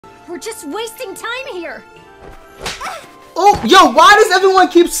We're just wasting time here. Oh, yo, why does everyone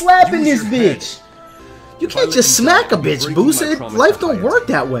keep slapping this bitch? You can't just smack a bitch, Booster. Life don't work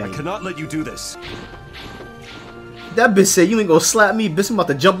that way. I cannot let you do this. That bitch said you ain't gonna slap me, bitch. I'm about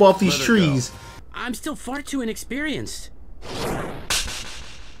to jump off these trees. I'm still far too inexperienced.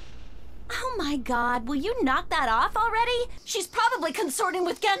 Oh my god, will you knock that off already? She's probably consorting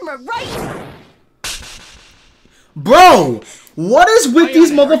with Genma, right? Bro, what is with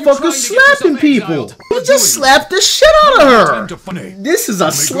these motherfuckers slapping people? He just slapped the shit out of her. This is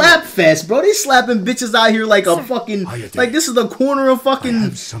a slap fest, bro. They slapping bitches out here like a fucking, like this is the corner of fucking. I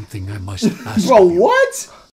have something I must ask Bro, you. what?